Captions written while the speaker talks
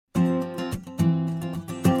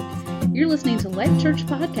You're listening to Life Church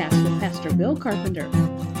Podcast with Pastor Bill Carpenter.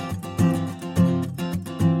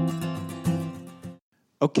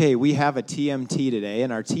 Okay, we have a TMT today,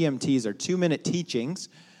 and our TMTs are 2-minute teachings,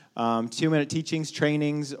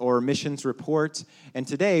 trainings, or missions reports. And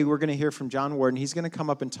today we're going to hear from John Warden. He's going to come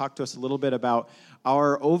up and talk to us a little bit about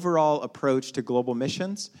our overall approach to global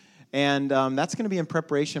missions. And that's going to be in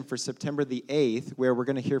preparation for September the 8th, where we're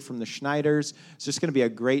going to hear from the Schneiders. It's just going to be a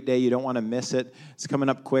great day. You don't want to miss it. It's coming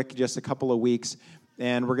up quick, just a couple of weeks.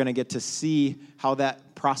 And we're going to get to see how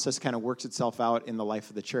that process kind of works itself out in the life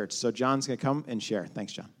of the church. So John's going to come and share.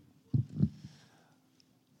 Thanks, John.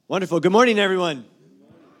 Wonderful. Good morning, everyone.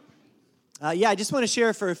 I just want to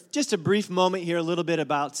share for just a brief moment here a little bit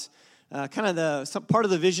about some part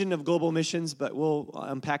of the vision of global missions, but we'll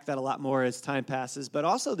unpack that a lot more as time passes, but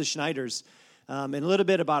also the Schneiders, and a little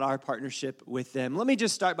bit about our partnership with them. Let me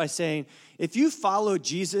just start by saying, if you follow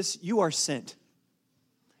Jesus, you are sent.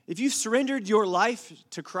 If you've surrendered your life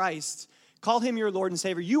to Christ, call him your Lord and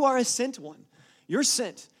Savior, you are a sent one. You're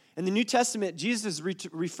sent. In the New Testament, Jesus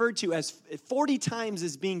is referred to as 40 times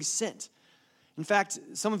as being sent. In fact,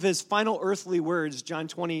 some of his final earthly words, John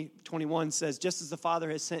 20:21 says, just as the Father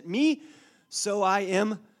has sent me, so I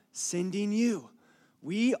am sending you.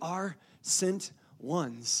 We are sent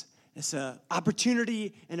ones. It's an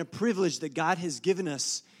opportunity and a privilege that God has given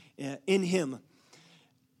us in him.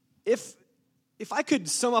 If I could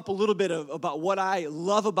sum up a little bit about what I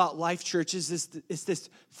love about Life Church is this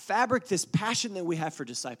fabric, this passion that we have for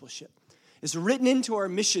discipleship. It's written into our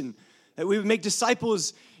mission that we would make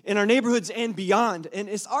disciples in our neighborhoods and beyond. And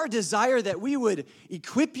it's our desire that we would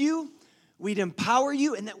equip you, we'd empower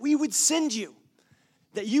you, and that we would send you.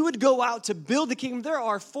 That you would go out to build the kingdom. There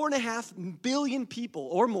are 4.5 billion people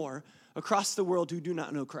or more across the world who do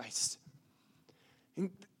not know Christ. And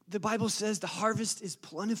the Bible says the harvest is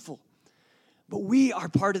plentiful. But we are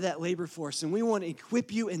part of that labor force, and we want to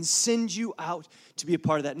equip you and send you out to be a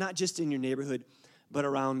part of that, not just in your neighborhood, but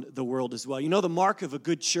around the world as well. You know, the mark of a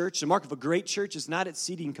good church, the mark of a great church is not its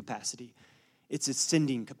seating capacity, it's its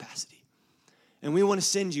sending capacity. And we want to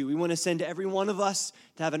send you. We want to send every one of us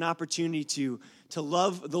to have an opportunity to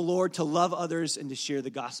love the Lord, to love others, and to share the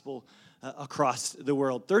gospel across the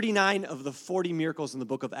world. 39 of the 40 miracles in the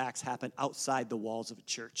book of Acts happen outside the walls of a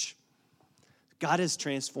church. God is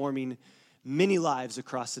transforming many lives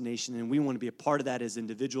across the nation, and we want to be a part of that as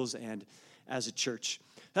individuals and as a church.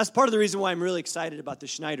 That's part of the reason why I'm really excited about the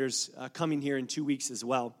Schneiders coming here in 2 weeks as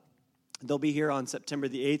well. They'll be here on September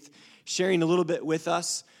the 8th, sharing a little bit with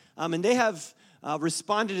us. And they have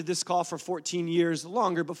responded to this call for 14 years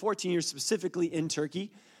longer, but 14 years specifically in Turkey,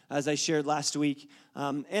 as I shared last week.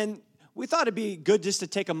 And we thought it'd be good just to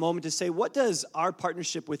take a moment to say, what does our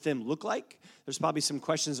partnership with them look like? There's probably some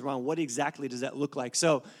questions around what exactly does that look like.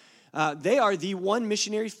 So they are the one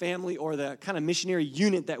missionary family or the kind of missionary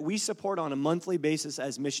unit that we support on a monthly basis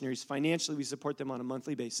as missionaries. Financially, we support them on a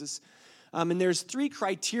monthly basis. And there's 3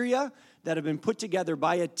 criteria that have been put together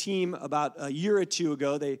by a team about a year or 2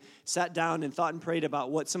 ago. They sat down and thought and prayed about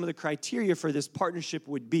what some of the criteria for this partnership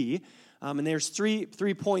would be. And there's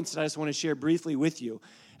three points that I just want to share briefly with you.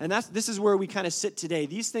 And this is where we kind of sit today.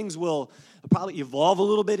 These things will probably evolve a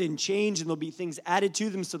little bit and change, and there'll be things added to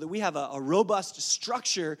them so that we have a robust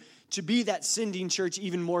structure to be that sending church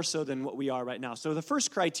even more so than what we are right now. So the first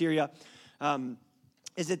criteria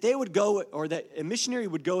is that they would go, or that a missionary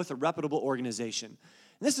would go with a reputable organization.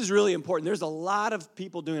 And this is really important. There's a lot of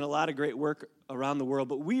people doing a lot of great work around the world,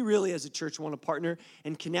 but we really as a church want to partner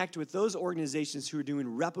and connect with those organizations who are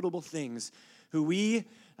doing reputable things, who we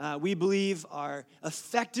believe are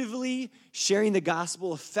effectively sharing the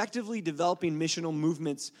gospel, effectively developing missional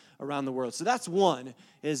movements around the world. So that's one,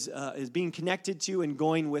 is being connected to and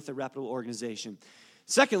going with a reputable organization.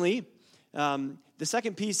 Secondly, the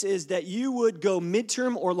second piece is that you would go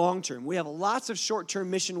midterm or long-term. We have lots of short-term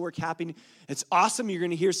mission work happening. It's awesome. You're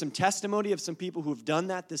going to hear some testimony of some people who have done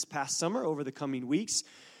that this past summer over the coming weeks.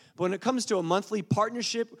 But when it comes to a monthly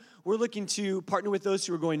partnership, we're looking to partner with those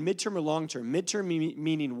who are going midterm or long-term. Midterm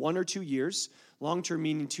meaning 1 or 2 years. Long-term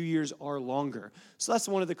meaning 2 years or longer. So that's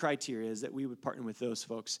one of the criteria, is that we would partner with those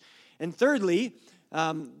folks. And thirdly,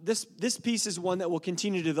 this piece is one that will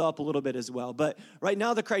continue to develop a little bit as well. But right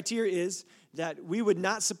now the criteria is that we would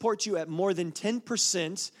not support you at more than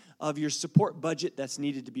 10% of your support budget that's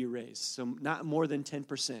needed to be raised. So not more than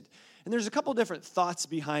 10%. And there's a couple different thoughts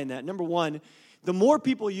behind that. Number one, the more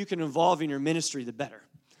people you can involve in your ministry, the better,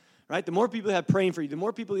 right? The more people you have praying for you, the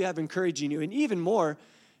more people you have encouraging you, and even more,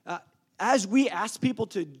 as we ask people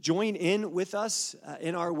to join in with us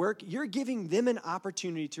in our work, you're giving them an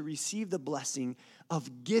opportunity to receive the blessing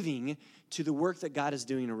of giving to the work that God is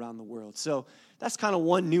doing around the world. So that's kind of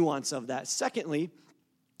one nuance of that. Secondly,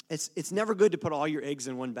 it's never good to put all your eggs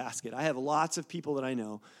in one basket. I have lots of people that I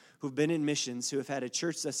know who've been in missions who have had a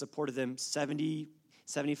church that supported them 70,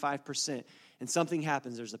 75%. And something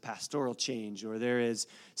happens, there's a pastoral change, or there is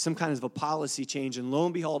some kind of a policy change, and lo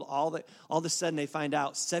and behold, all of a sudden they find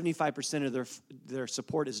out 75% of their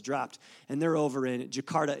support is dropped, and they're over in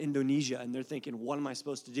Jakarta, Indonesia, and they're thinking, what am I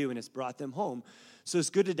supposed to do? And it's brought them home. So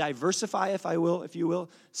it's good to diversify, if you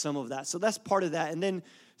will, some of that. So that's part of that. And then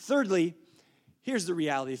thirdly, here's the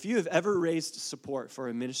reality. If you have ever raised support for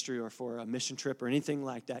a ministry or for a mission trip or anything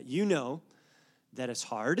like that, you know that it's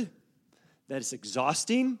hard, that it's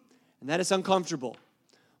exhausting, and that it's uncomfortable.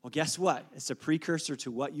 Well, guess what? It's a precursor to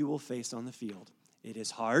what you will face on the field. It is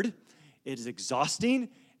hard, it is exhausting,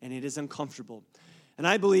 and it is uncomfortable. And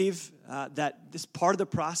I believe that this part of the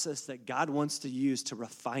process that God wants to use to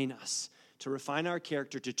refine us, to refine our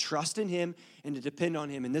character, to trust in Him, and to depend on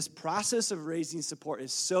Him. And this process of raising support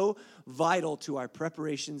is so vital to our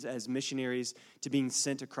preparations as missionaries to being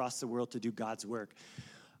sent across the world to do God's work.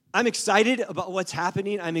 I'm excited about what's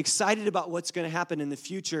happening. I'm excited about what's going to happen in the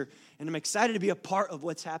future. And I'm excited to be a part of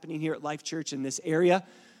what's happening here at Life Church in this area.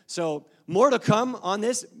 So more to come on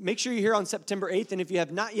this. Make sure you're here on September 8th. And if you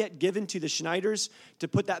have not yet given to the Schneiders to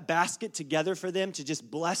put that basket together for them, to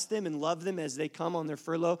just bless them and love them as they come on their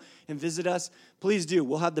furlough and visit us, please do.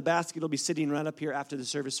 We'll have the basket. It'll be sitting right up here after the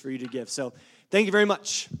service for you to give. So thank you very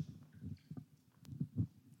much.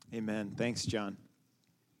 Amen. Thanks, John.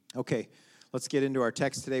 Okay. Let's get into our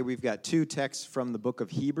text today. We've got two texts from the book of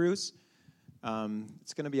Hebrews.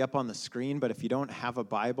 It's going to be up on the screen, but if you don't have a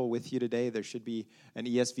Bible with you today, there should be an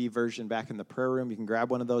ESV version back in the prayer room. You can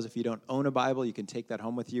grab one of those. If you don't own a Bible, you can take that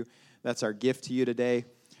home with you. That's our gift to you today.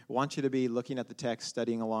 I want you to be looking at the text,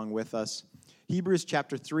 studying along with us. Hebrews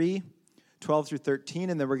chapter 3, 12 through 13,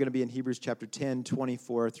 and then we're going to be in Hebrews chapter 10,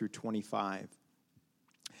 24 through 25.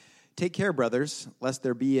 Take care, brothers, lest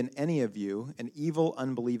there be in any of you an evil,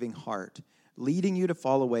 unbelieving heart, leading you to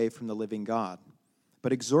fall away from the living God.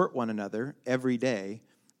 But exhort one another every day,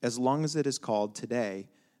 as long as it is called today,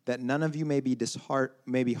 that none of you may be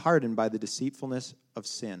hardened by the deceitfulness of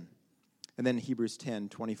sin. And then Hebrews 10,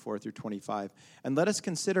 24 through 25. And let us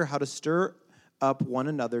consider how to stir up one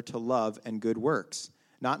another to love and good works,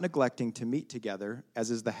 not neglecting to meet together,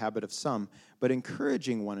 as is the habit of some, but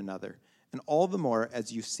encouraging one another, and all the more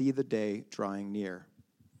as you see the day drawing near.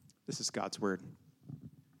 This is God's word.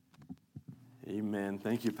 Amen.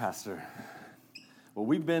 Thank you, Pastor. Well,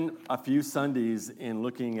 we've been a few Sundays in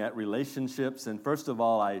looking at relationships, and first of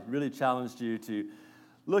all, I really challenged you to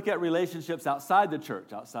look at relationships outside the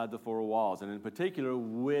church, outside the four walls, and in particular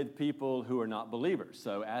with people who are not believers.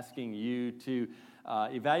 So asking you to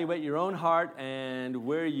evaluate your own heart and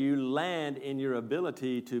where you land in your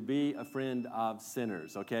ability to be a friend of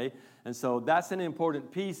sinners, okay? And so that's an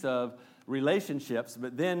important piece of relationships.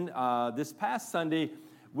 But then this past Sunday,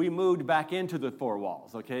 we moved back into the four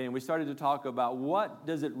walls, okay? And we started to talk about what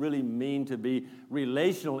does it really mean to be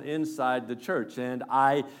relational inside the church. And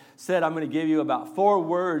I said I'm going to give you about 4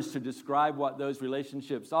 words to describe what those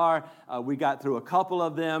relationships are. We got through a couple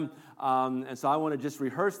of them. And so I want to just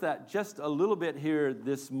rehearse that just a little bit here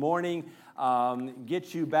this morning,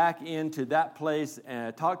 get you back into that place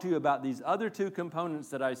and talk to you about these other 2 components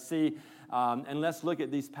that I see. And let's look at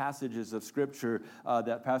these passages of Scripture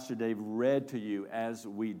that Pastor Dave read to you as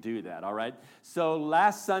we do that, all right? So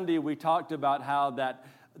last Sunday we talked about how that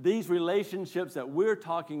these relationships that we're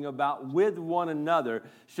talking about with one another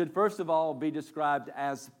should first of all be described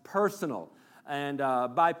as personal. And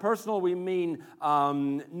by personal, we mean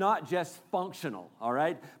not just functional, all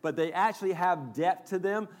right? But they actually have depth to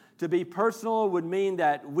them. To be personal would mean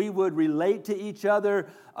that we would relate to each other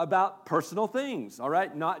about personal things, all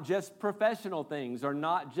right? Not just professional things or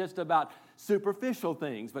not just about superficial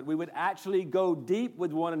things, but we would actually go deep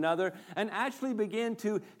with one another and actually begin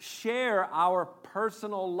to share our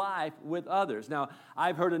personal life with others. Now,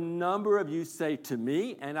 I've heard a number of you say to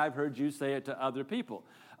me, and I've heard you say it to other people.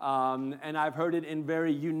 And I've heard it in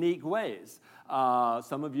very unique ways.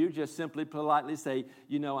 Some of you just simply politely say,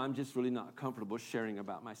 you know, I'm just really not comfortable sharing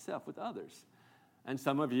about myself with others. And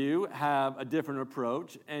some of you have a different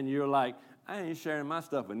approach, and you're like, I ain't sharing my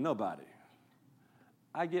stuff with nobody.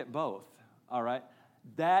 I get both, all right?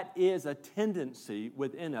 That is a tendency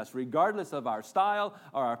within us. Regardless of our style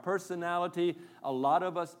or our personality, a lot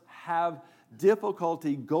of us have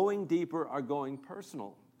difficulty going deeper or going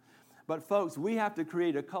personal. But folks, we have to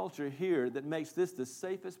create a culture here that makes this the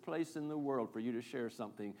safest place in the world for you to share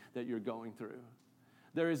something that you're going through.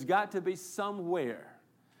 There has got to be somewhere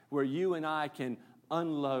where you and I can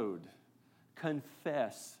unload,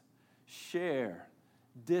 confess, share,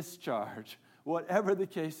 discharge, whatever the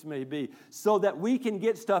case may be, so that we can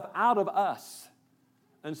get stuff out of us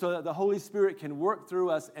and so that the Holy Spirit can work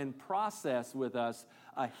through us and process with us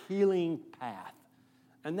a healing path.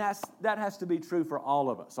 And that has to be true for all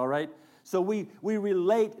of us, all right? So we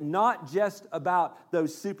relate not just about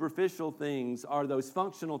those superficial things or those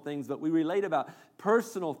functional things, but we relate about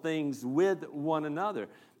personal things with one another.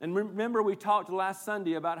 And remember, we talked last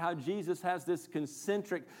Sunday about how Jesus has this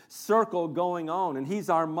concentric circle going on, and he's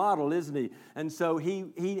our model, isn't he? And so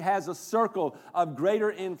he has a circle of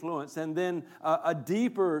greater influence and then a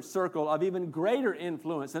deeper circle of even greater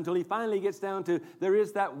influence until he finally gets down to there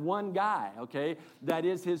is that one guy, okay, that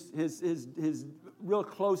is his real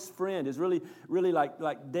close friend, is really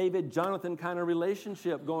like David, Jonathan kind of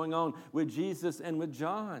relationship going on with Jesus and with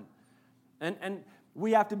John. And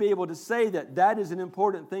we have to be able to say that is an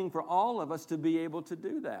important thing for all of us to be able to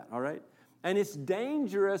do that, all right? And it's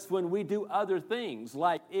dangerous when we do other things,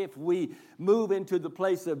 like if we move into the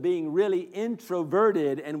place of being really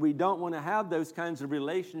introverted and we don't want to have those kinds of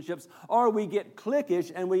relationships, or we get cliquish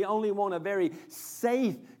and we only want a very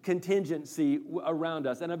safe contingency around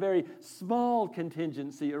us and a very small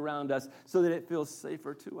contingency around us so that it feels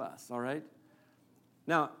safer to us, all right?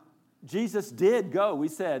 Now, Jesus did go, we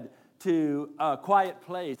said, to a quiet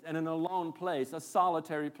place and an alone place, a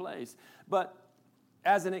solitary place. But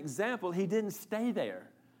as an example, he didn't stay there.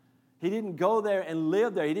 He didn't go there and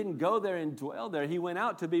live there. He didn't go there and dwell there. He went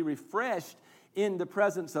out to be refreshed in the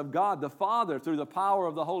presence of God the Father through the power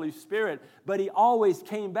of the Holy Spirit. But he always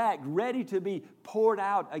came back ready to be poured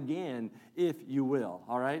out again, if you will,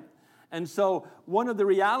 all right? And so one of the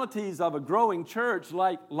realities of a growing church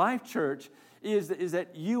like Life Church is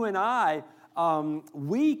that you and I,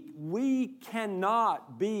 we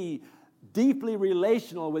cannot be deeply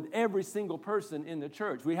relational with every single person in the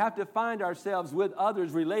church. We have to find ourselves with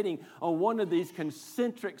others relating on one of these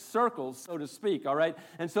concentric circles, so to speak, all right?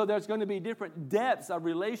 And so there's going to be different depths of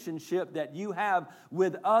relationship that you have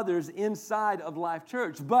with others inside of Life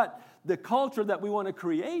Church. But the culture that we want to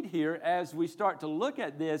create here as we start to look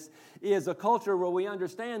at this is a culture where we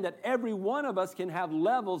understand that every one of us can have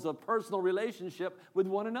levels of personal relationship with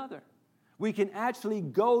one another. We can actually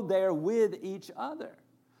go there with each other.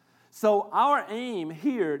 So our aim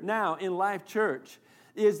here now in Life Church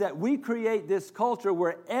is that we create this culture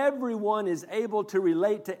where everyone is able to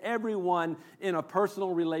relate to everyone in a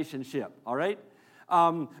personal relationship, all right?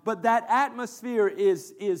 But that atmosphere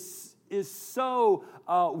is so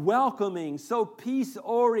welcoming, so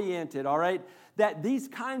peace-oriented, all right, that these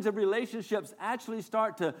kinds of relationships actually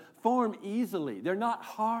start to form easily. They're not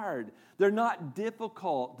hard. They're not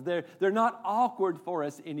difficult. They're not awkward for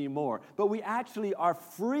us anymore. But we actually are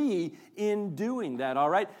free in doing that, all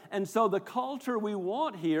right? And so the culture we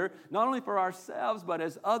want here, not only for ourselves, but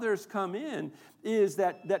as others come in, is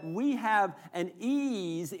that we have an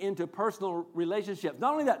ease into personal relationships.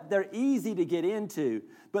 Not only that they're easy to get into,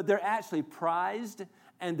 but they're actually prized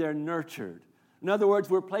and they're nurtured. In other words,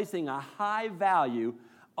 we're placing a high value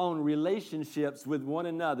on relationships with one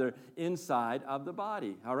another inside of the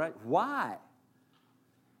body, all right? Why?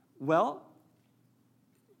 Well,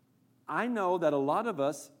 I know that a lot of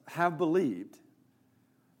us have believed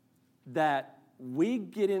that we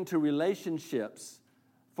get into relationships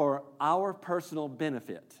for our personal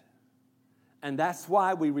benefit. And that's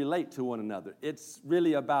why we relate to one another. It's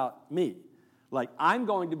really about me. Like, I'm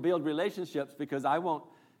going to build relationships because I want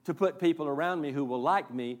to put people around me who will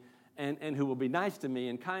like me and who will be nice to me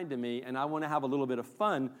and kind to me, and I want to have a little bit of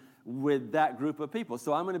fun with that group of people.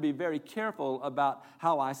 So I'm going to be very careful about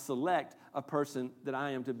how I select a person that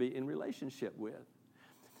I am to be in relationship with.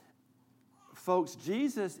 Folks,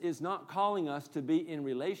 Jesus is not calling us to be in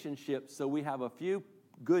relationships so we have a few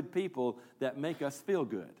good people that make us feel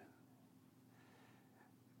good.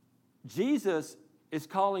 Jesus is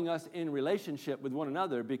calling us in relationship with one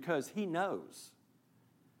another because he knows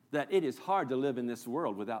that it is hard to live in this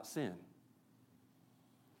world without sin.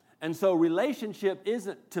 And so relationship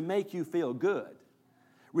isn't to make you feel good.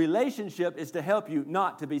 Relationship is to help you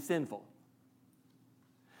not to be sinful.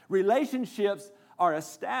 Relationships are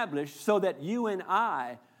established so that you and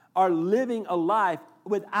I are living a life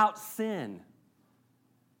without sin.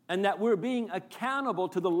 And that we're being accountable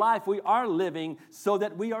to the life we are living so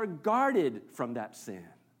that we are guarded from that sin.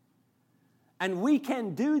 And we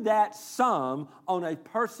can do that some on a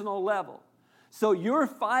personal level. So your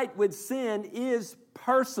fight with sin is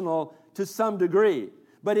personal to some degree,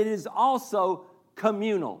 but it is also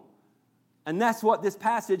communal. And that's what this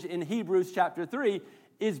passage in Hebrews chapter 3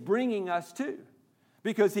 is bringing us to.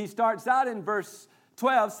 Because he starts out in verse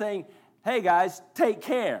 12 saying, hey guys, take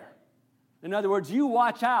care. In other words, you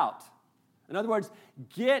watch out. In other words,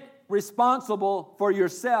 get responsible for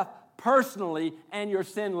yourself personally and your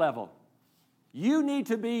sin level. You need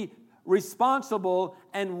to be responsible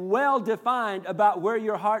and well-defined about where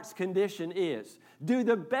your heart's condition is. Do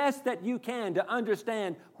the best that you can to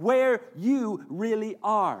understand where you really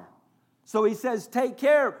are. So he says, take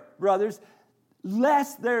care, brothers,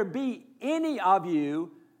 lest there be any of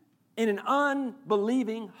you in an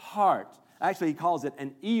unbelieving heart. Actually, he calls it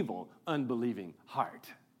an evil, unbelieving heart.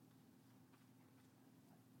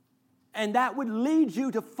 And that would lead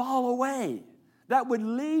you to fall away. That would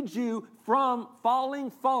lead you from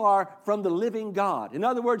falling far from the living God. In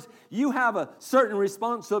other words, you have a certain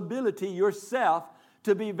responsibility yourself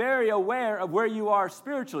to be very aware of where you are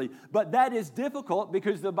spiritually. But that is difficult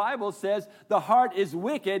because the Bible says the heart is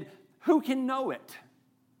wicked. Who can know it?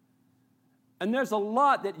 And there's a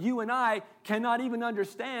lot that you and I cannot even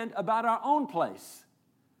understand about our own place.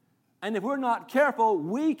 And if we're not careful,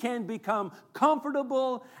 we can become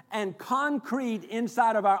comfortable and concrete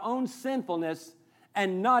inside of our own sinfulness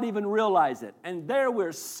and not even realize it. And there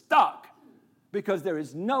we're stuck because there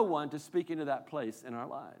is no one to speak into that place in our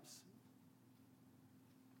lives.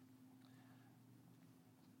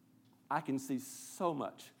 I can see so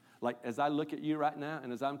much. Like as I look at you right now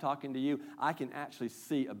and as I'm talking to you, I can actually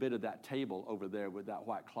see a bit of that table over there with that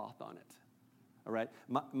white cloth on it. All right?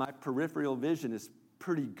 My peripheral vision is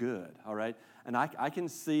pretty good, all right? And I can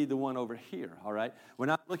see the one over here, all right? When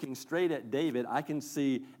I'm looking straight at David, I can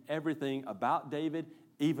see everything about David,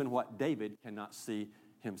 even what David cannot see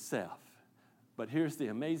himself. But here's the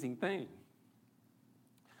amazing thing.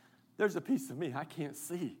 There's a piece of me I can't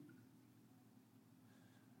see.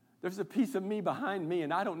 There's a piece of me behind me,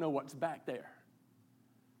 and I don't know what's back there.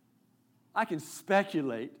 I can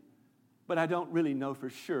speculate, but I don't really know for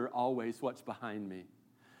sure always what's behind me.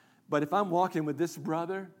 But if I'm walking with this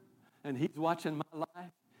brother and he's watching my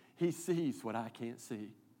life, he sees what I can't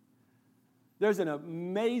see. There's an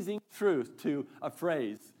amazing truth to a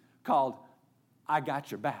phrase called, I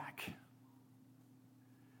got your back.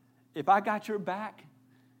 If I got your back,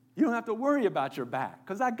 you don't have to worry about your back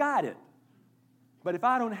because I got it. But if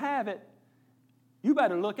I don't have it, you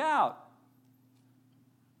better look out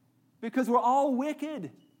because we're all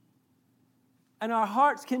wicked. And our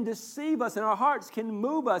hearts can deceive us, and our hearts can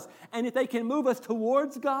move us. And if they can move us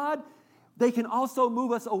towards God, they can also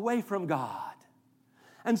move us away from God.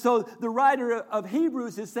 And so the writer of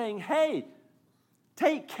Hebrews is saying, hey,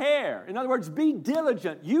 take care. In other words, be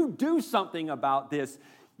diligent. You do something about this.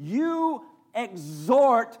 You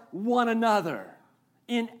exhort one another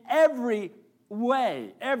in every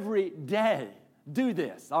way, every day. Do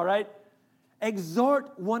this, all right?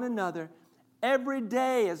 Exhort one another every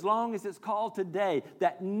day, as long as it's called today,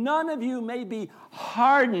 that none of you may be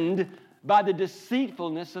hardened by the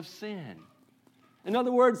deceitfulness of sin. In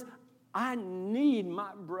other words, I need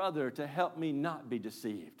my brother to help me not be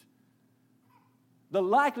deceived. The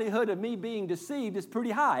likelihood of me being deceived is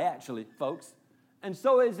pretty high, actually, folks. And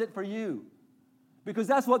so is it for you. Because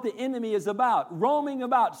that's what the enemy is about, roaming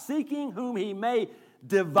about, seeking whom he may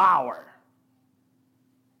devour.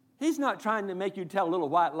 He's not trying to make you tell a little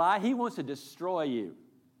white lie. He wants to destroy you.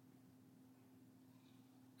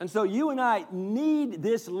 And so you and I need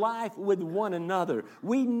this life with one another.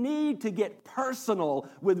 We need to get personal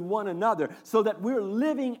with one another so that we're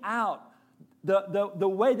living out the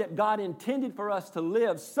way that God intended for us to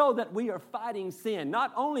live so that we are fighting sin,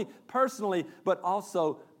 not only personally, but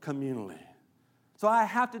also communally. So I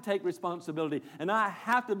have to take responsibility, and I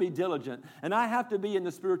have to be diligent, and I have to be in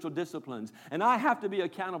the spiritual disciplines, and I have to be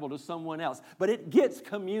accountable to someone else. But it gets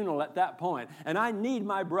communal at that point, and I need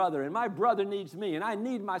my brother, and my brother needs me, and I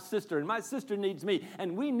need my sister, and my sister needs me,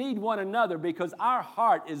 and we need one another because our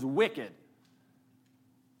heart is wicked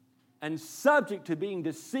and subject to being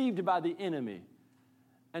deceived by the enemy.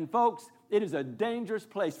 And folks, it is a dangerous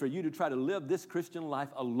place for you to try to live this Christian life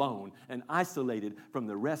alone and isolated from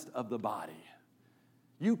the rest of the body.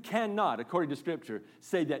 You cannot, according to Scripture,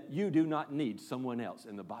 say that you do not need someone else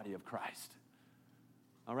in the body of Christ.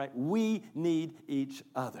 All right? We need each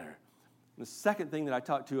other. The second thing that I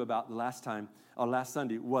talked to you about last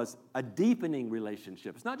Sunday was a deepening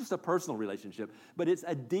relationship. It's not just a personal relationship, but it's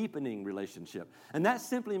a deepening relationship. And that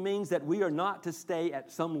simply means that we are not to stay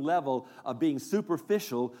at some level of being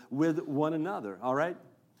superficial with one another, all right?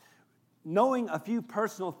 Knowing a few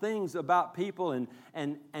personal things about people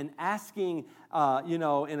and asking,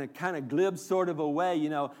 in a kind of glib sort of a way,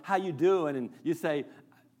 how you doing? And you say,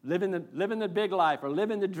 living the big life or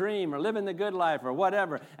living the dream or living the good life or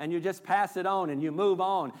whatever. And you just pass it on and you move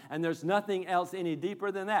on. And there's nothing else any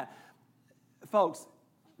deeper than that. Folks,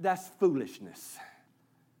 that's foolishness.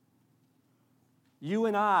 You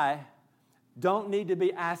and I don't need to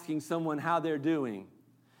be asking someone how they're doing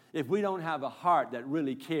if we don't have a heart that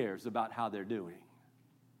really cares about how they're doing.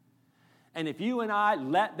 And if you and I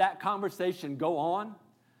let that conversation go on,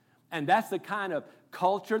 and that's the kind of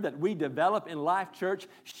culture that we develop in Life Church,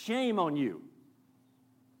 shame on you.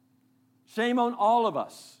 Shame on all of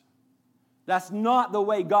us. That's not the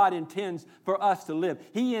way God intends for us to live.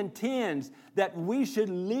 He intends that we should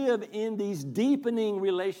live in these deepening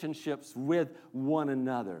relationships with one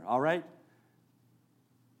another, all right?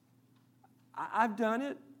 I've done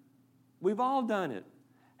it. We've all done it.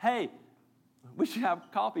 Hey, we should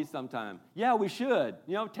have coffee sometime. Yeah, we should.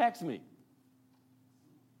 Text me.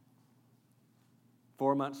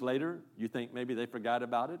 4 months later, you think maybe they forgot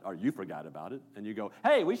about it, or you forgot about it, and you go,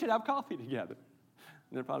 hey, we should have coffee together.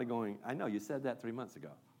 And they're probably going, I know, you said that 3 months ago.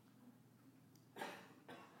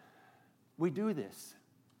 We do this.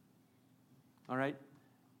 All right?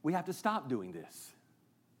 We have to stop doing this.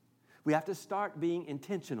 We have to start being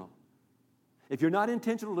intentional. If you're not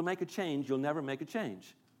intentional to make a change, you'll never make a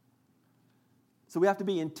change. So we have to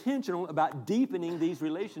be intentional about deepening these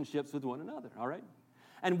relationships with one another, all right?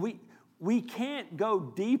 And we can't go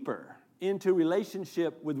deeper into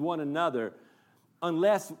relationship with one another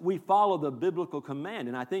unless we follow the biblical command.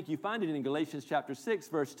 And I think you find it in Galatians chapter 6,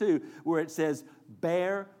 verse 2, where it says,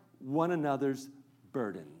 bear one another's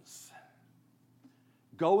burdens.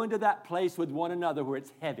 Go into that place with one another where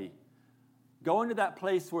it's heavy. Go into that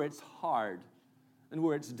place where it's hard and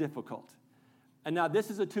where it's difficult. And now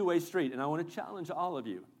this is a two-way street, and I want to challenge all of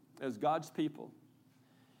you as God's people.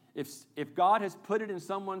 If God has put it in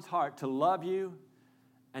someone's heart to love you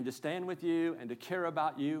and to stand with you and to care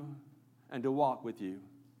about you and to walk with you,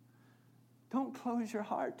 don't close your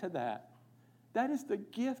heart to that. That is the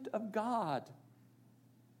gift of God.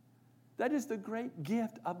 That is the great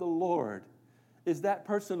gift of the Lord, is that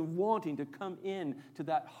person wanting to come in to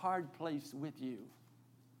that hard place with you.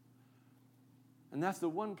 And that's the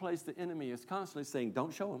one place the enemy is constantly saying,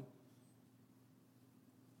 don't show them.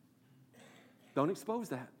 Don't expose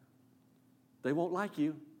that. They won't like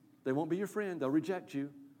you. They won't be your friend. They'll reject you.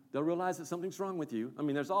 They'll realize that something's wrong with you. I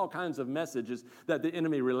mean, there's all kinds of messages that the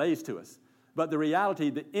enemy relays to us. But the reality,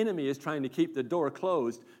 the enemy is trying to keep the door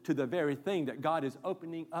closed to the very thing that God is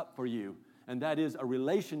opening up for you. And that is a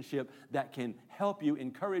relationship that can help you,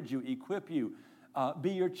 encourage you, equip you,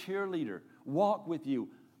 be your cheerleader, walk with you,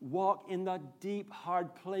 walk in the deep,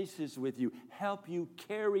 hard places with you, help you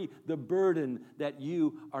carry the burden that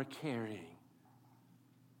you are carrying.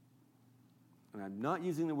 And I'm not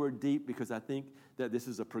using the word deep because I think that this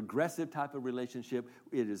is a progressive type of relationship.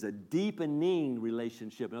 It is a deepening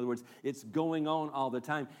relationship. In other words, it's going on all the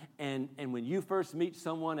time. And when you first meet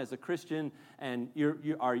someone as a Christian and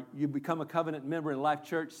you become a covenant member in Life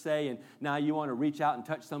Church, say, and now you want to reach out and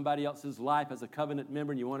touch somebody else's life as a covenant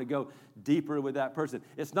member and you want to go deeper with that person.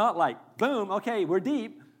 It's not like, boom, okay, we're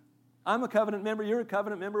deep. I'm a covenant member, you're a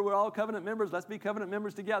covenant member, we're all covenant members, let's be covenant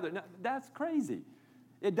members together. No, that's crazy.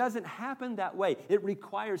 It doesn't happen that way. It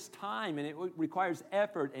requires time and it requires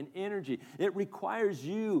effort and energy. It requires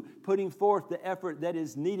you putting forth the effort that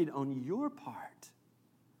is needed on your part.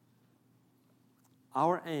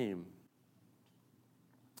 Our aim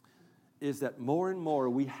is that more and more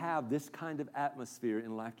we have this kind of atmosphere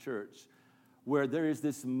in Life Church where there is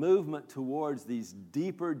this movement towards these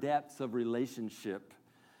deeper depths of relationship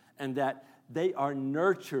and that they are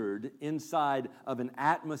nurtured inside of an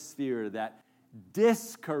atmosphere that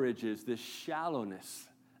discourages this shallowness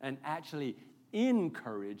and actually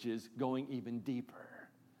encourages going even deeper.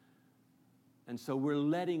 And so we're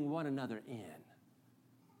letting one another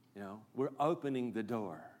in. We're opening the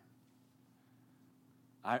door.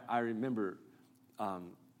 I remember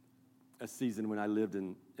a season when I lived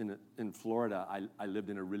in Florida. I lived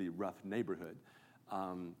in a really rough neighborhood.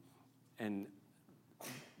 And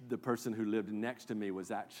the person who lived next to me was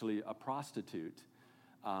actually a prostitute.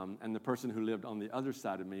 And the person who lived on the other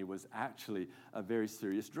side of me was actually a very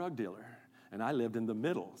serious drug dealer. And I lived in the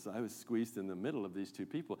middle, so I was squeezed in the middle of these two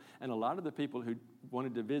people. And a lot of the people who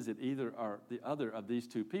wanted to visit either or the other of these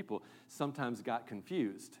two people sometimes got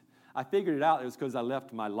confused. I figured it out. It was because I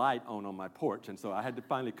left my light on my porch, and so I had to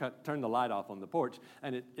finally turn the light off on the porch,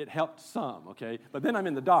 and it helped some, okay? But then I'm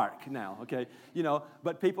in the dark now, okay?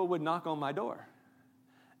 But people would knock on my door.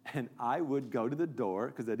 And I would go to the door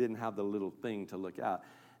because I didn't have the little thing to look out.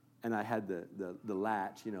 And I had the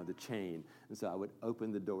latch, the chain. And so I would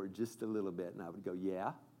open the door just a little bit, and I would go,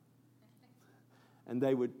 yeah. And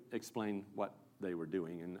they would explain what they were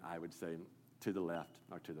doing, and I would say, to the left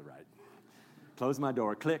or to the right. Close my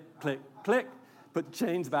door, click, click, click. Put the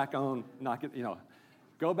chains back on, knock it,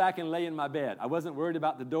 Go back and lay in my bed. I wasn't worried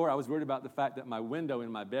about the door. I was worried about the fact that my window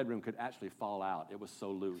in my bedroom could actually fall out. It was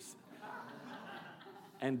so loose.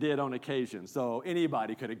 And did on occasion. So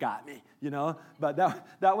anybody could have got me, you know. But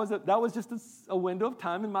that was just a window of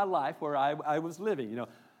time in my life where I was living, you know.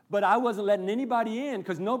 But I wasn't letting anybody in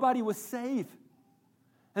because nobody was safe.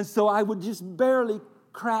 And so I would just barely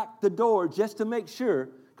crack the door just to make sure,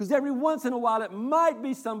 because every once in a while it might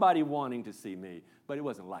be somebody wanting to see me, but it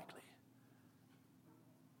wasn't likely.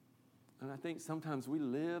 And I think sometimes we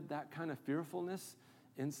live that kind of fearfulness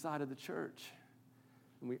inside of the church.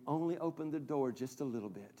 And we only open the door just a little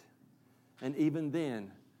bit. And even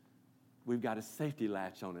then, we've got a safety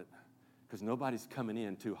latch on it because nobody's coming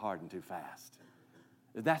in too hard and too fast.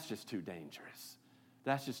 That's just too dangerous.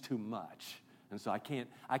 That's just too much. And so I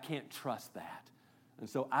can't trust that. And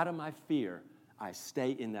so out of my fear, I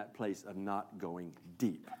stay in that place of not going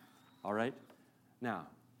deep. All right? Now,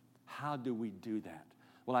 how do we do that?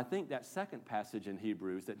 Well, I think that second passage in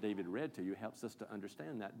Hebrews that David read to you helps us to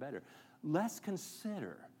understand that better. Let's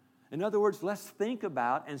consider, in other words, let's think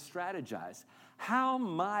about and strategize. How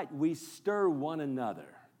might we stir one another?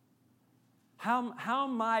 How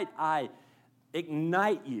might I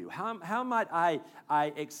ignite you? How might I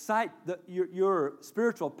excite your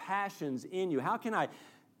spiritual passions in you? How can I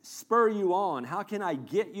spur you on? How can I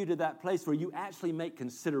get you to that place where you actually make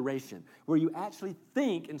consideration, where you actually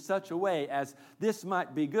think in such a way as this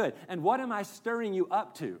might be good? And what am I stirring you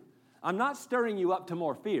up to? I'm not stirring you up to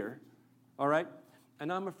more fear, all right?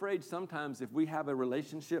 And I'm afraid sometimes if we have a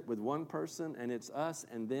relationship with one person and it's us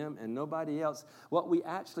and them and nobody else, what we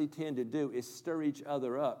actually tend to do is stir each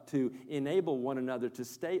other up to enable one another to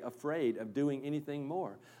stay afraid of doing anything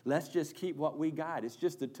more. Let's just keep what we got. It's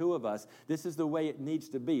just the two of us. This is the way it needs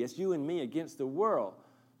to be. It's you and me against the world,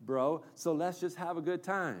 bro. So let's just have a good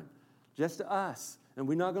time. Just us. And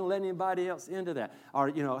we're not going to let anybody else into that. Or,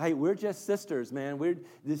 you know, hey, we're just sisters, man.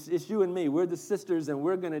 It's you and me. We're the sisters, and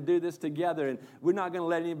we're going to do this together. And we're not going to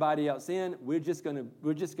let anybody else in. We're just going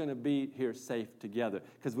to be here safe together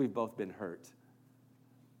because we've both been hurt.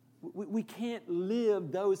 We can't live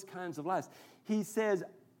those kinds of lives. He says,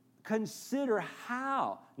 consider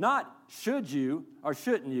how, not should you or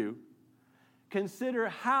shouldn't you. Consider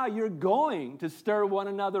how you're going to stir one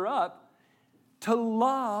another up to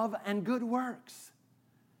love and good works.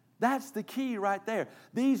 That's the key right there.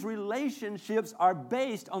 These relationships are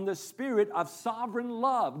based on the spirit of sovereign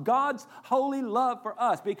love, God's holy love for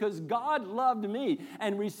us, because God loved me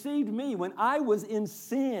and received me when I was in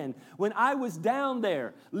sin, when I was down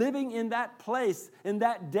there, living in that place, in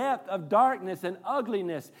that depth of darkness and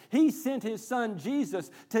ugliness. He sent His Son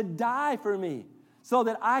Jesus to die for me so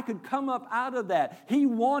that I could come up out of that. He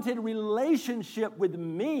wanted relationship with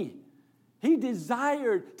me. He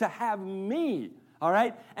desired to have me. All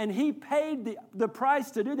right? And He paid the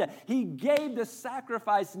price to do that. He gave the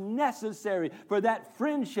sacrifice necessary for that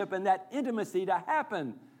friendship and that intimacy to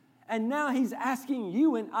happen. And now He's asking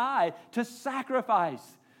you and I to sacrifice.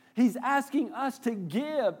 He's asking us to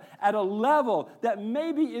give at a level that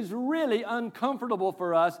maybe is really uncomfortable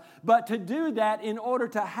for us, but to do that in order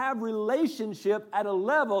to have relationship at a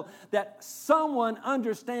level that someone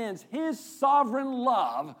understands His sovereign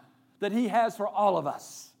love that He has for all of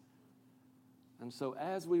us. And so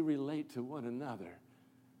as we relate to one another,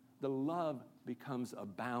 the love becomes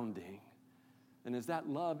abounding. And as that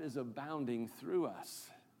love is abounding through us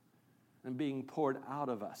and being poured out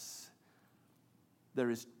of us, there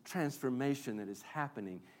is transformation that is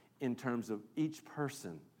happening in terms of each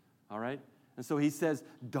person, all right? And so he says,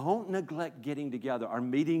 don't neglect getting together or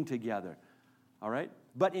meeting together, all right?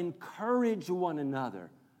 But encourage one another,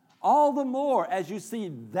 all the more as you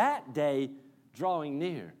see that day drawing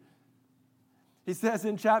near. He says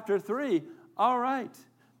in chapter 3, all right,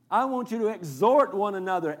 I want you to exhort one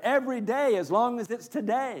another every day as long as it's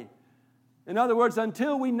today. In other words,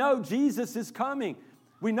 until we know Jesus is coming.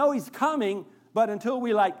 We know He's coming, but until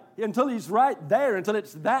He's right there, until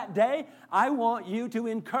it's that day, I want you to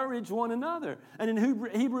encourage one another. And in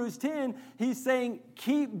Hebrews 10, he's saying,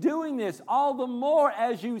 keep doing this all the more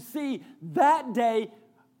as you see that day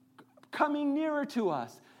coming nearer to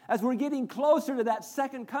us. As we're getting closer to that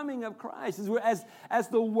second coming of Christ, as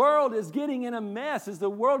the world is getting in a mess, as the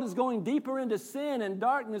world is going deeper into sin and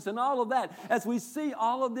darkness and all of that, as we see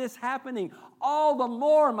all of this happening, all the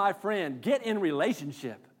more, my friend, get in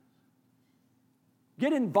relationship.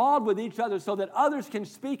 Get involved with each other so that others can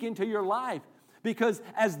speak into your life. Because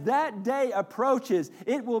as that day approaches,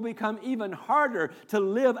 it will become even harder to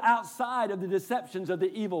live outside of the deceptions of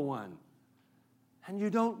the evil one. And you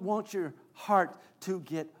don't want your heart to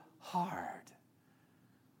get hard.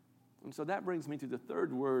 And so that brings me to the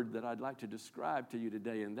third word that I'd like to describe to you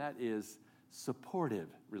today, and that is supportive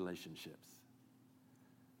relationships.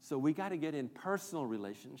 So we got to get in personal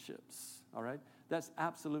relationships, all right? That's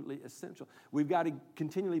absolutely essential. We've got to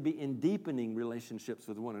continually be in deepening relationships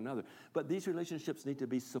with one another. But these relationships need to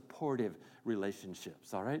be supportive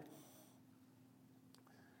relationships, all right?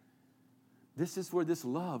 This is where this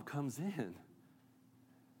love comes in.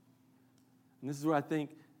 And this is where I think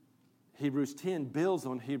Hebrews 10 builds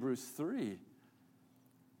on Hebrews 3.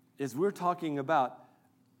 Is we're talking about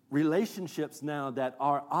relationships now that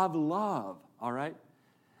are of love, all right?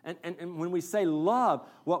 And when we say love,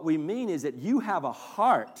 what we mean is that you have a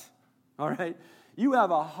heart, all right? You have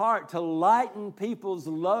a heart to lighten people's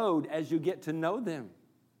load as you get to know them,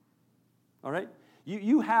 all right?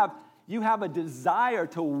 You have a desire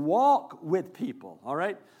to walk with people, all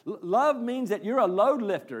right? Love means that you're a load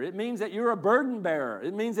lifter. It means that you're a burden bearer.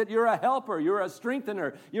 It means that you're a helper. You're a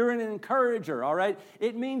strengthener. You're an encourager, all right?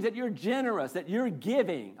 It means that you're generous, that you're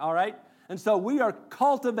giving, all right? And so we are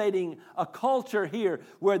cultivating a culture here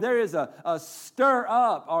where there is a stir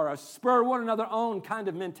up or a spur one another on kind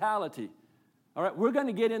of mentality. All right, we're going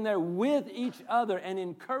to get in there with each other and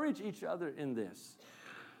encourage each other in this.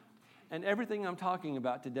 And everything I'm talking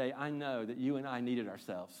about today, I know that you and I need it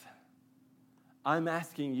ourselves. I'm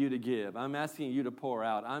asking you to give. I'm asking you to pour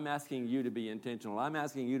out. I'm asking you to be intentional. I'm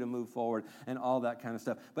asking you to move forward and all that kind of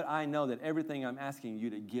stuff. But I know that everything I'm asking you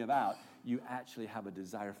to give out, you actually have a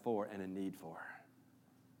desire for and a need for.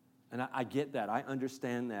 And I get that. I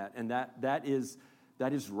understand that. And that is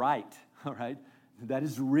right, all right? That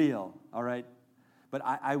is real, all right? But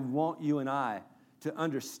I want you and I to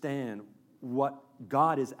understand what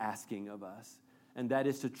God is asking of us, and that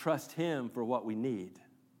is to trust Him for what we need.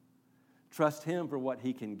 Trust Him for what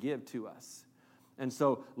He can give to us. And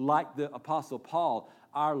so, like the Apostle Paul,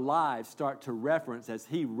 our lives start to reference, as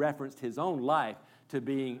he referenced his own life, to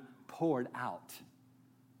being poured out.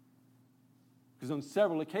 Because on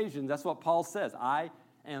several occasions, that's what Paul says. I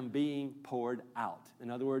am being poured out. In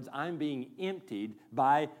other words, I'm being emptied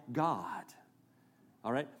by God.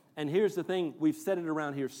 All right? And here's the thing. We've said it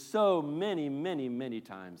around here so many, many, many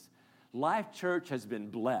times. Life Church has been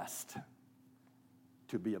blessed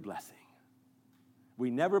to be a blessing. We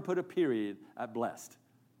never put a period at blessed.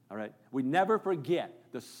 All right? We never forget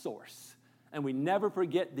the source. And we never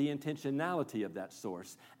forget the intentionality of that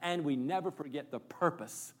source. And we never forget the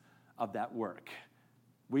purpose of that work.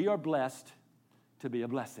 We are blessed to be a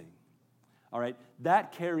blessing. All right?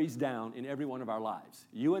 That carries down in every one of our lives.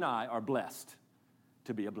 You and I are blessed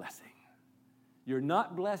to be a blessing. You're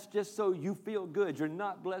not blessed just so you feel good. You're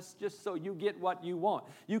not blessed just so you get what you want.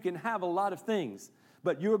 You can have a lot of things,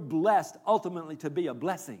 but you're blessed ultimately to be a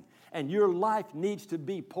blessing. And your life needs to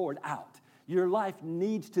be poured out. Your life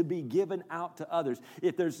needs to be given out to others.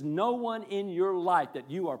 If there's no one in your life that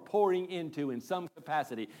you are pouring into in some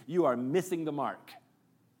capacity, you are missing the mark.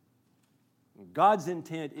 God's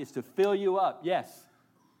intent is to fill you up, yes,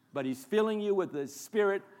 but He's filling you with the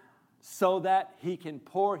Spirit so that He can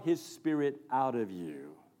pour His Spirit out of you.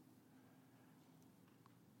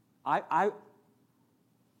 I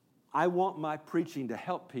want my preaching to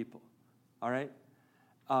help people, all right?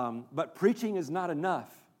 But preaching is not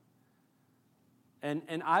enough.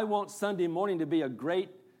 And I want Sunday morning to be a great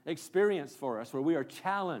experience for us where we are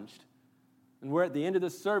challenged. And where at the end of the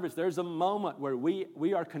service, there's a moment where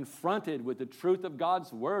we are confronted with the truth of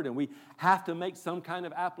God's Word, and we have to make some kind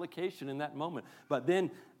of application in that moment. But then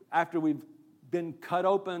after we've been cut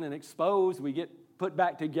open and exposed, we get put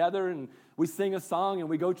back together and we sing a song and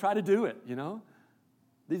we go try to do it, you know?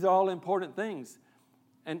 These are all important things.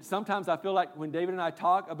 And sometimes I feel like when David and I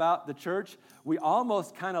talk about the church, we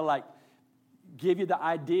almost kind of like give you the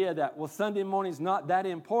idea that, well, Sunday morning's not that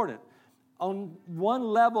important. On one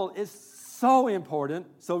level, it's so important,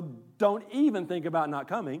 so don't even think about not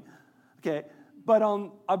coming, okay? But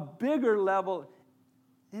on a bigger level,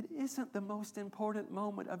 it isn't the most important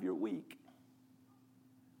moment of your week.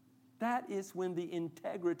 That is when the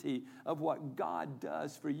integrity of what God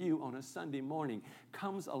does for you on a Sunday morning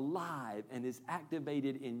comes alive and is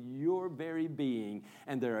activated in your very being,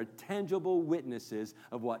 and there are tangible witnesses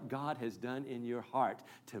of what God has done in your heart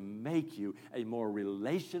to make you a more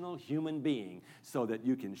relational human being so that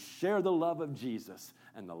you can share the love of Jesus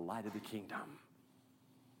and the light of the kingdom.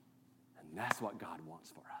 And that's what God wants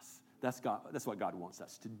for us. That's what God wants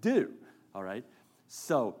us to do, all right?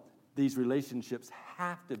 So these relationships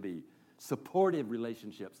have to be supportive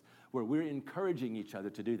relationships where we're encouraging each other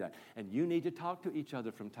to do that. And you need to talk to each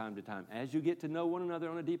other from time to time as you get to know one another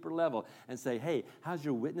on a deeper level and say, hey, how's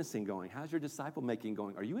your witnessing going? How's your disciple making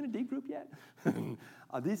going? Are you in a D group yet?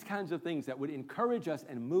 These kinds of things that would encourage us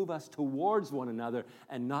and move us towards one another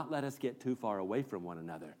and not let us get too far away from one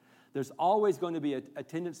another. There's always going to be a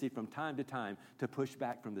tendency from time to time to push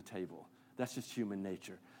back from the table. That's just human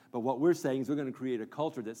nature. But what we're saying is we're going to create a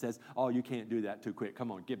culture that says, oh, you can't do that too quick.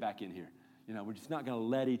 Come on, get back in here. We're just not going to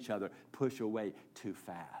let each other push away too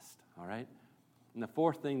fast, all right? And the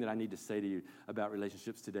fourth thing that I need to say to you about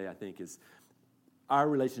relationships today, I think, is our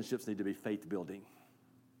relationships need to be faith-building.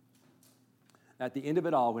 At the end of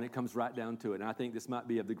it all, when it comes right down to it, and I think this might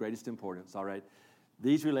be of the greatest importance, all right,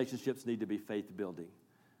 these relationships need to be faith-building.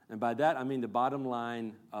 And by that, I mean the bottom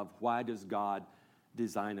line of why does God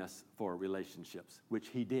design us for relationships, which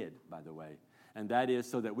he did, by the way. And that is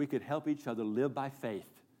so that we could help each other live by faith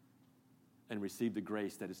and receive the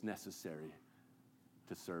grace that is necessary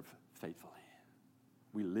to serve faithfully.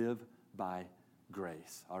 We live by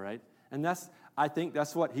grace, all right? And I think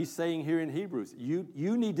that's what he's saying here in Hebrews. You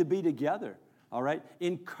need to be together, all right?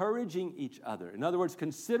 Encouraging each other. In other words,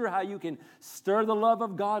 consider how you can stir the love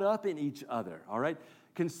of God up in each other, all right?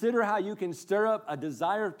 Consider how you can stir up a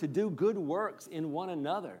desire to do good works in one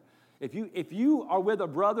another. If you are with a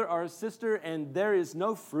brother or a sister and there is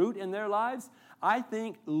no fruit in their lives, I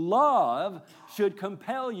think love should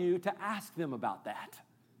compel you to ask them about that.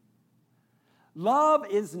 Love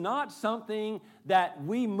is not something that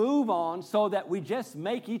we move on so that we just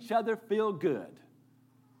make each other feel good.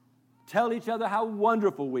 Tell each other how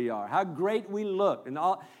wonderful we are, how great we look, and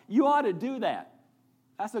all. You ought to do that.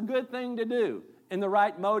 That's a good thing to do in the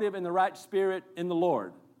right motive, in the right spirit, in the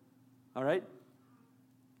Lord. All right?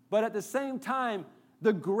 But at the same time,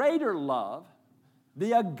 the greater love,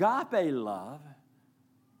 the agape love,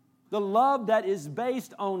 the love that is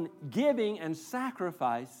based on giving and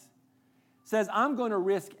sacrifice, says, I'm going to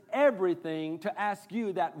risk everything to ask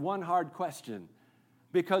you that one hard question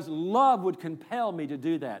because love would compel me to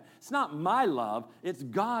do that. It's not my love, it's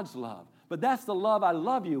God's love. But that's the love I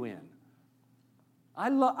love you in.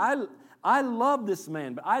 I love this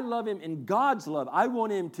man, but I love him in God's love. I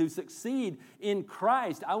want him to succeed in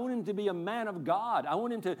Christ. I want him to be a man of God. I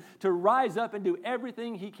want him to rise up and do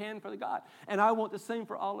everything he can for the God. And I want the same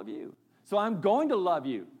for all of you. So I'm going to love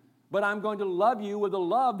you, but I'm going to love you with a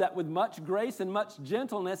love that with much grace and much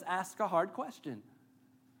gentleness asks a hard question.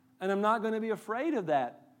 And I'm not going to be afraid of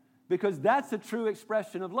that because that's a true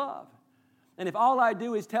expression of love. And if all I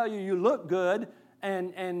do is tell you you look good,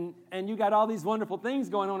 and you got all these wonderful things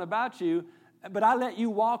going on about you, but I let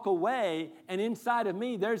you walk away, and inside of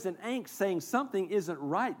me there's an angst saying something isn't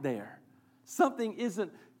right there. Something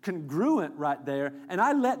isn't congruent right there, and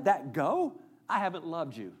I let that go, I haven't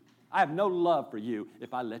loved you. I have no love for you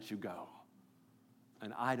if I let you go.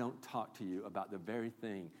 And I don't talk to you about the very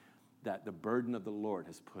thing that the burden of the Lord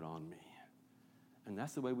has put on me. And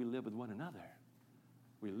that's the way we live with one another.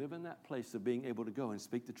 We live in that place of being able to go and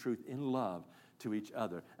speak the truth in love to each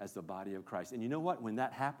other as the body of Christ. And you know what? When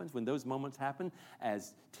that happens, when those moments happen,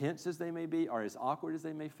 as tense as they may be or as awkward as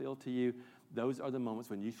they may feel to you, those are the moments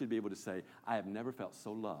when you should be able to say, I have never felt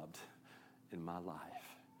so loved in my life.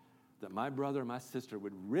 That my brother or my sister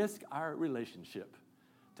would risk our relationship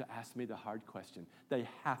to ask me the hard question. They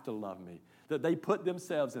have to love me. That they put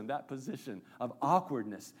themselves in that position of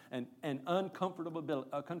awkwardness and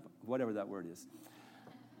uncomfortability, whatever that word is,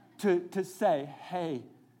 to say, hey,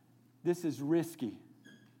 this is risky,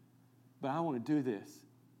 but I want to do this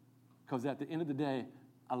because at the end of the day,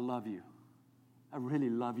 I love you. I really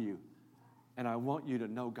love you, and I want you to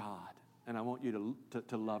know God, and I want you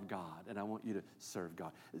to love God, and I want you to serve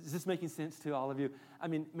God. Is this making sense to all of you? I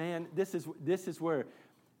mean, man, this is where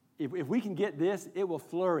if we can get this, it will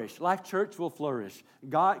flourish. Life Church will flourish.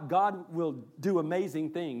 God will do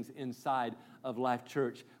amazing things inside of Life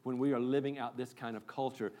Church when we are living out this kind of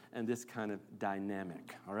culture and this kind of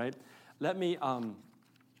dynamic, all right? Let me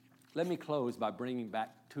close by bringing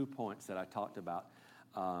back 2 points that I talked about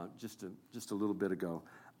just a little bit ago.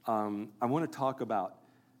 I want to talk about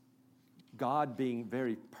God being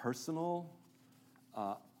very personal,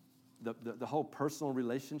 the whole personal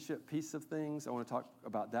relationship piece of things. I want to talk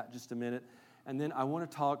about that just a minute. And then I want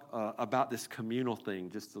to talk about this communal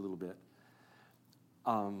thing just a little bit.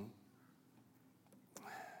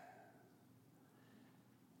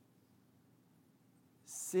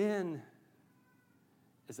 Sin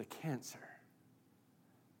is a cancer.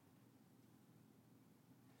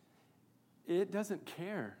 It doesn't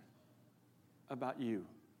care about you.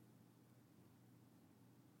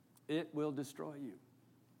 It will destroy you.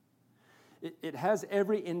 It has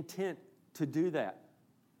every intent to do that.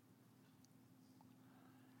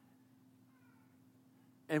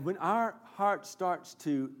 And when our heart starts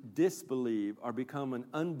to disbelieve or become an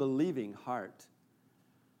unbelieving heart,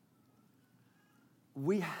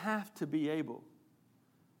 we have to be able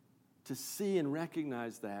to see and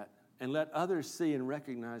recognize that and let others see and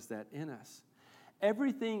recognize that in us.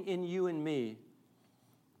 Everything in you and me,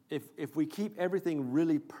 if we keep everything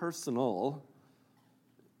really personal,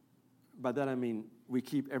 by that I mean we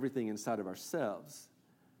keep everything inside of ourselves,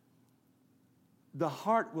 the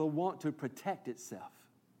heart will want to protect itself.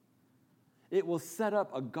 It will set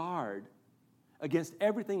up a guard against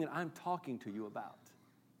everything that I'm talking to you about.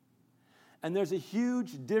 And there's a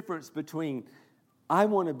huge difference between I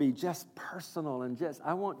want to be just personal and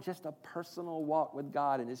I want just a personal walk with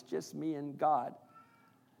God, and it's just me and God.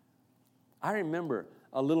 I remember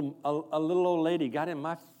a little old lady got in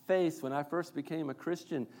my face when I first became a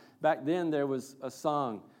Christian. Back then there was a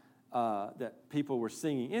song that people were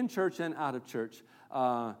singing in church and out of church.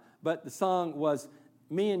 But the song was,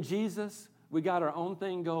 "Me and Jesus, we got our own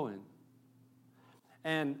thing going."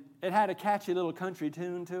 And it had a catchy little country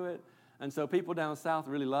tune to it. And so people down south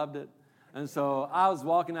really loved it. And so I was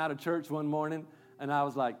walking out of church one morning, and I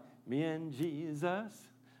was like, "Me and Jesus,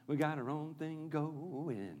 we got our own thing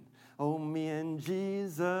going. Oh, me and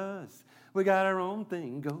Jesus, we got our own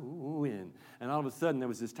thing going." And all of a sudden, there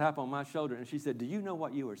was this tap on my shoulder, and she said, "Do you know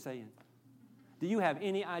what you are saying? Do you have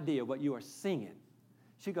any idea what you are singing?"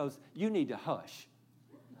 She goes, "You need to hush."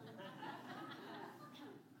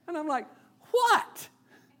 And I'm like, "What?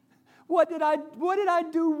 What did I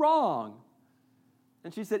do wrong?"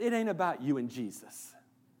 And she said, "It ain't about you and Jesus.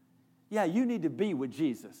 Yeah, you need to be with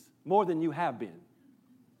Jesus more than you have been."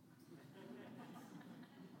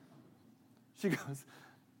 She goes,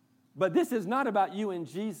 "But this is not about you and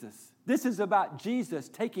Jesus. This is about Jesus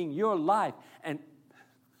taking your life and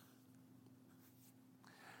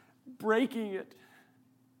breaking it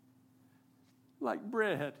like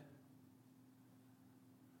bread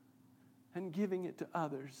and giving it to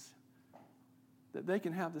others that they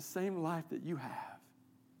can have the same life that you have.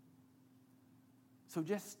 So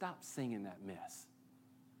just stop singing that mess."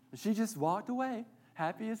 And she just walked away,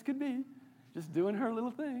 happy as could be, just doing her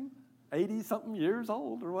little thing, 80-something years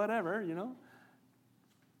old or whatever, you know.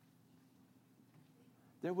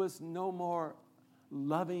 There was no more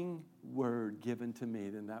loving word given to me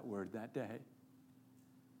than that word that day,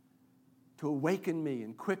 to awaken me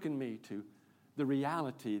and quicken me to the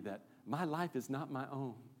reality that my life is not my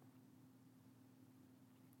own.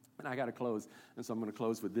 And I got to close, and so I'm going to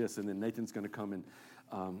close with this, and then Nathan's going to come and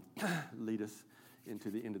lead us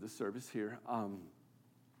into the end of the service here.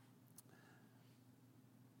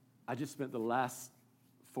 I just spent the last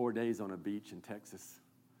 4 days on a beach in Texas.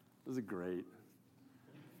 It was great.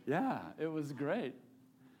 Yeah, it was great.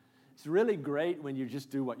 It's really great when you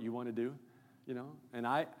just do what you want to do, you know. And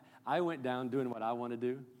I went down doing what I want to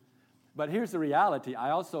do. But here's the reality.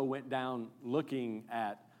 I also went down looking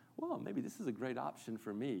at, well, maybe this is a great option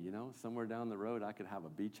for me, you know. Somewhere down the road I could have a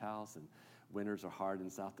beach house, and winters are hard in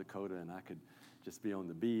South Dakota, and I could just be on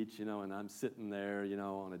the beach, you know, and I'm sitting there, you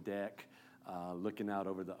know, on a deck, looking out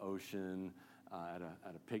over the ocean at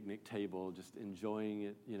a picnic table, just enjoying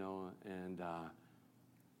it, you know. And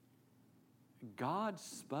God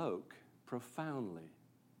spoke profoundly.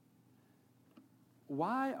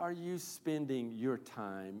 Why are you spending your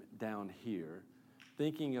time down here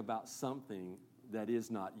thinking about something that is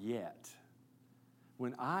not yet,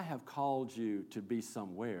 when I have called you to be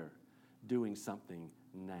somewhere doing something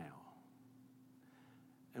now?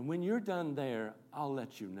 And when you're done there, I'll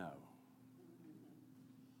let you know.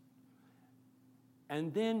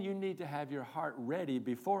 And then you need to have your heart ready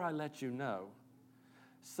before I let you know,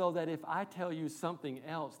 so that if I tell you something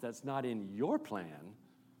else that's not in your plan,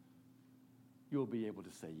 you'll be able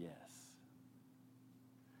to say yes.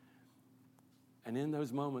 And in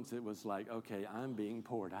those moments, it was like, okay, I'm being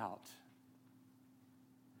poured out.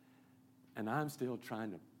 And I'm still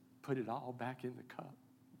trying to put it all back in the cup.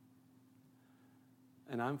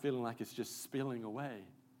 And I'm feeling like it's just spilling away.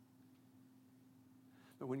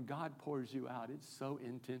 But when God pours you out, it's so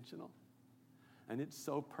intentional. And it's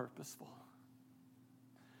so purposeful.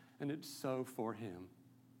 And it's so for Him.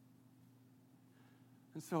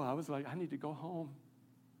 And so I was like, I need to go home.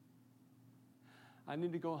 I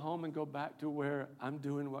need to go home and go back to where I'm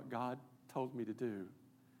doing what God told me to do.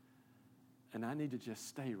 And I need to just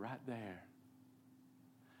stay right there.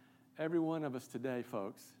 Every one of us today,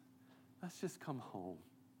 folks, let's just come home.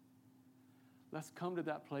 Let's come to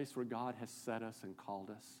that place where God has set us and called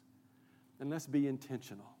us. And let's be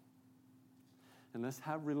intentional. And let's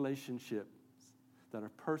have relationships that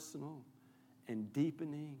are personal and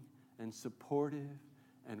deepening and supportive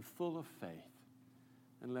and full of faith.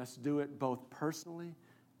 And let's do it both personally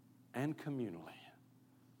and communally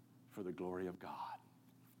for the glory of God.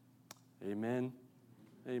 Amen.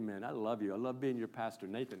 Amen. I love you. I love being your pastor.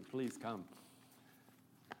 Nathan, please come.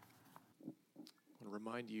 I want to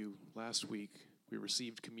remind you, last week we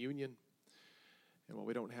received communion. And while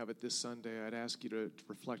we don't have it this Sunday, I'd ask you to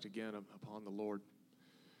reflect again upon the Lord,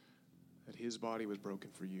 that his body was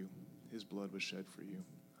broken for you. His blood was shed for you.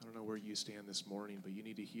 I don't know where you stand this morning, but you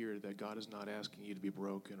need to hear that God is not asking you to be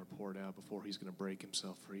broken or poured out before he's going to break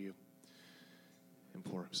himself for you and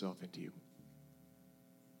pour himself into you.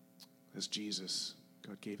 As Jesus,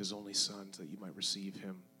 God gave his only son so that you might receive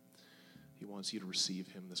him. He wants you to receive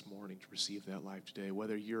him this morning, to receive that life today.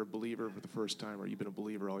 Whether you're a believer for the first time or you've been a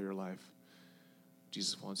believer all your life,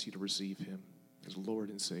 Jesus wants you to receive him as Lord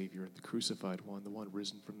and Savior, the crucified one, the one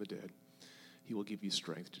risen from the dead. He will give you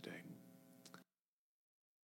strength today.